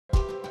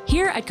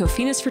Here at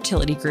Kofinas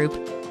Fertility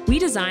Group, we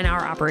design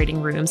our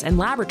operating rooms and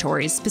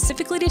laboratories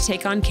specifically to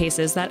take on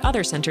cases that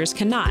other centers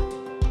cannot.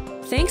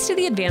 Thanks to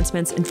the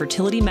advancements in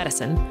fertility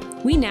medicine,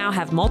 we now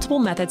have multiple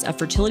methods of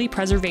fertility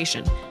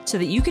preservation so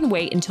that you can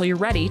wait until you're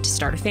ready to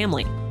start a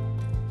family.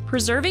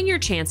 Preserving your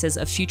chances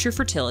of future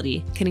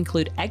fertility can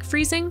include egg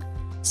freezing,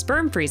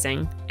 sperm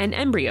freezing, and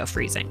embryo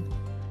freezing.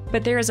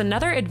 But there is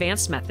another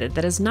advanced method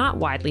that is not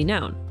widely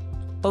known: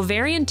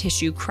 ovarian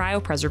tissue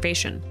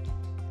cryopreservation.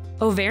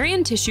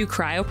 Ovarian tissue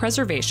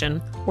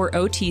cryopreservation, or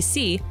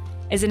OTC,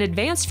 is an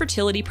advanced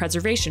fertility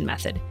preservation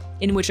method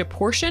in which a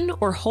portion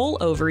or whole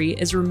ovary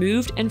is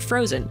removed and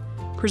frozen,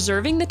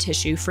 preserving the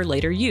tissue for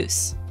later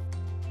use.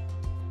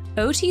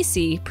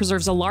 OTC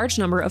preserves a large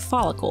number of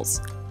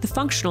follicles, the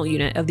functional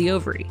unit of the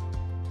ovary,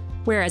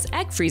 whereas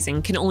egg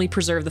freezing can only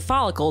preserve the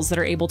follicles that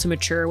are able to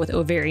mature with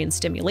ovarian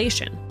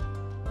stimulation.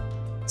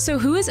 So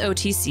who is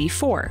OTC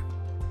for?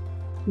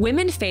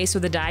 Women faced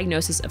with a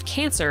diagnosis of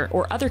cancer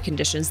or other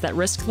conditions that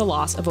risk the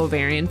loss of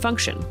ovarian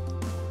function.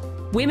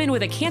 Women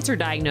with a cancer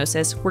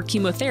diagnosis where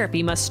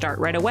chemotherapy must start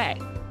right away.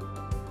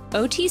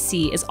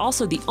 OTC is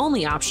also the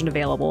only option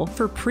available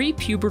for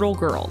prepubertal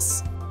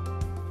girls.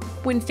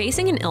 When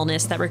facing an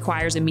illness that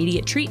requires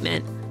immediate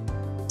treatment,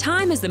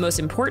 time is the most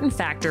important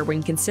factor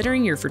when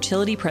considering your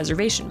fertility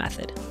preservation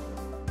method.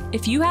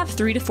 If you have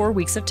 3 to 4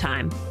 weeks of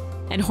time,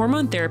 and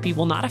hormone therapy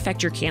will not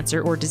affect your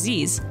cancer or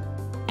disease,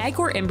 egg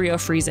or embryo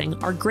freezing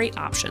are great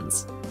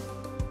options.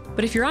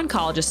 But if your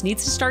oncologist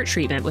needs to start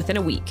treatment within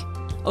a week,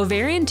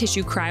 ovarian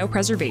tissue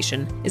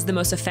cryopreservation is the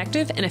most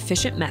effective and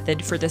efficient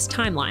method for this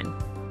timeline.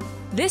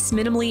 This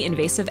minimally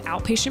invasive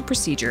outpatient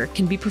procedure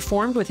can be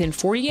performed within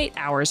 48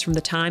 hours from the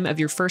time of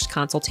your first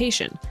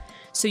consultation,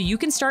 so you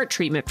can start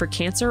treatment for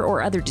cancer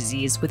or other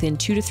disease within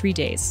 2 to 3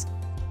 days.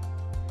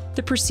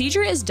 The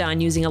procedure is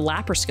done using a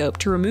laparoscope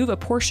to remove a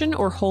portion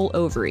or whole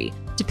ovary,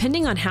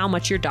 depending on how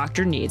much your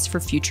doctor needs for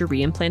future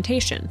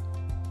reimplantation.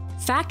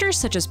 Factors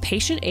such as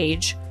patient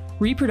age,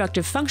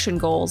 reproductive function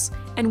goals,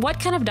 and what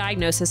kind of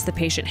diagnosis the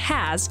patient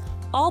has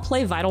all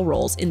play vital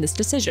roles in this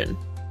decision.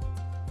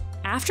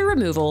 After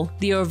removal,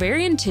 the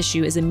ovarian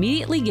tissue is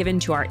immediately given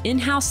to our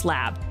in-house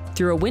lab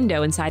through a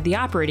window inside the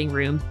operating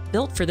room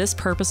built for this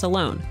purpose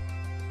alone,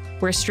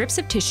 where strips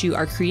of tissue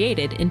are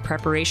created in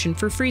preparation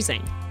for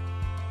freezing.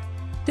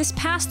 This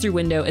pass-through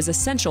window is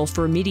essential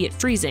for immediate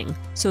freezing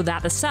so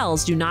that the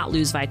cells do not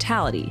lose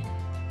vitality.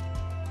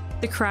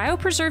 The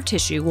cryopreserved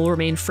tissue will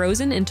remain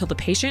frozen until the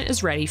patient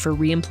is ready for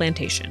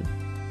reimplantation.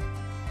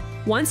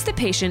 Once the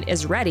patient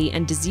is ready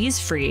and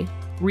disease-free,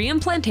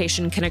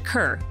 reimplantation can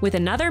occur with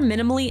another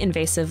minimally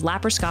invasive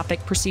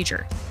laparoscopic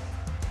procedure.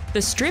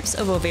 The strips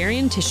of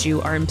ovarian tissue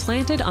are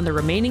implanted on the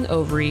remaining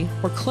ovary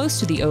or close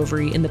to the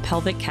ovary in the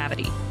pelvic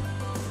cavity.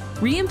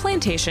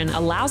 Reimplantation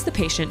allows the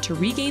patient to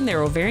regain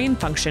their ovarian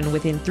function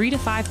within 3 to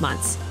 5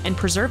 months and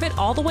preserve it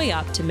all the way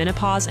up to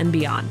menopause and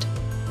beyond.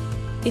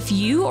 If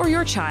you or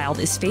your child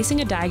is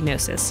facing a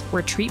diagnosis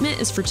where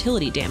treatment is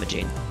fertility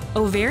damaging,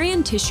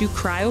 ovarian tissue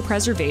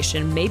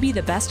cryopreservation may be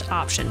the best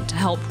option to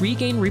help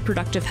regain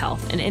reproductive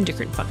health and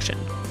endocrine function.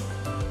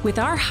 With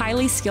our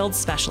highly skilled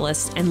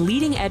specialists and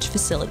leading-edge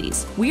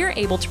facilities, we are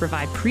able to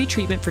provide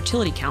pre-treatment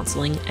fertility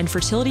counseling and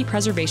fertility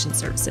preservation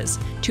services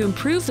to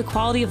improve the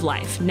quality of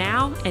life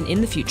now and in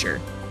the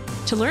future.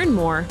 To learn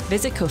more,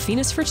 visit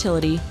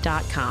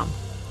kofinasfertility.com.